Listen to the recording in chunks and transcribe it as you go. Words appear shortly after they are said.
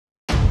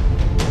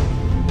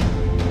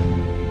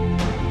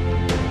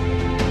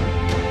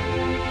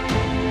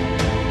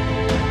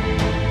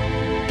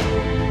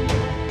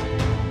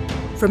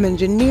From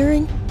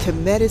engineering to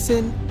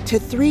medicine to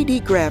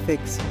 3D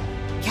graphics,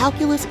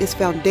 calculus is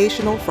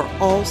foundational for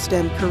all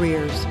STEM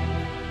careers.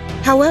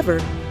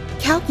 However,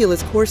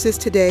 calculus courses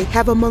today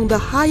have among the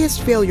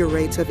highest failure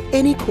rates of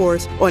any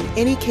course on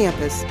any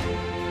campus,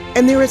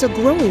 and there is a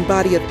growing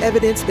body of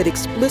evidence that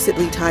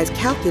explicitly ties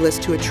calculus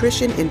to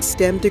attrition in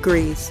STEM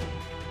degrees.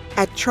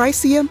 At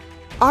Triseum,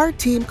 our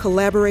team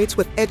collaborates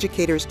with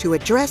educators to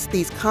address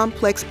these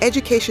complex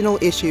educational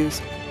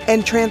issues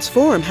and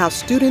transform how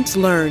students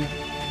learn.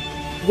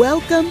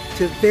 Welcome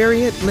to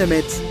Variant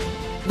Limits,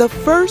 the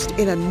first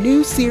in a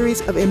new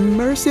series of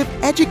immersive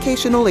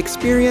educational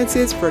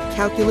experiences for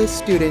calculus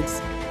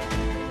students.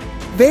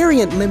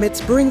 Variant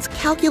Limits brings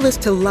calculus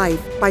to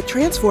life by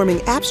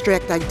transforming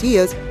abstract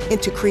ideas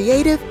into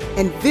creative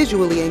and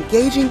visually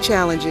engaging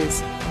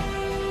challenges.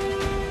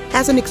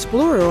 As an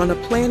explorer on a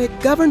planet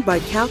governed by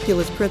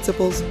calculus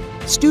principles,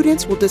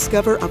 students will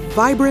discover a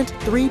vibrant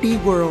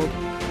 3D world.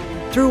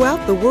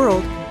 Throughout the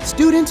world,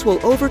 students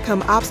will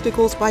overcome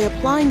obstacles by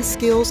applying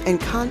skills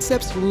and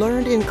concepts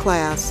learned in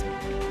class.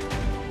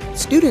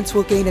 Students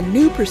will gain a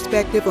new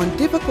perspective on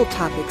difficult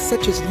topics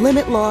such as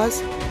limit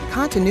laws,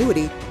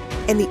 continuity,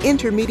 and the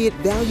intermediate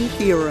value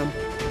theorem,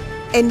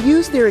 and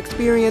use their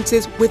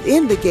experiences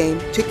within the game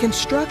to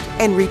construct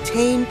and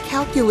retain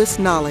calculus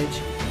knowledge.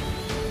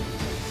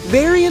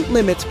 Variant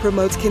Limits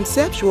promotes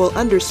conceptual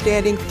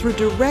understanding through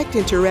direct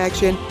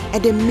interaction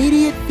and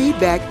immediate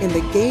feedback in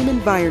the game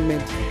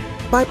environment.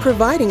 By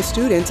providing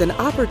students an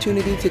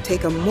opportunity to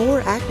take a more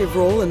active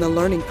role in the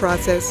learning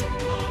process,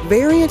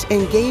 Variant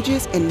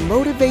engages and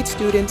motivates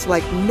students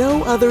like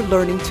no other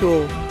learning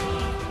tool.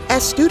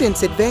 As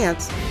students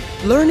advance,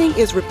 learning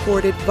is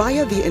reported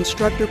via the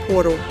instructor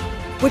portal,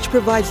 which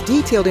provides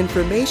detailed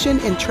information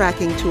and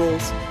tracking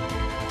tools.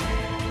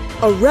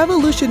 A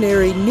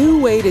revolutionary new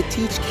way to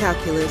teach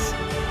calculus,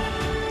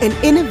 an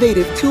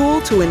innovative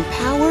tool to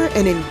empower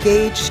and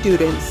engage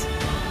students.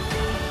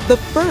 The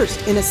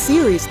first in a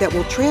series that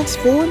will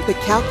transform the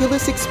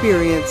calculus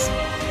experience.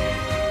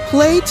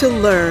 Play to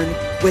learn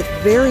with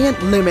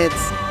Variant Limits.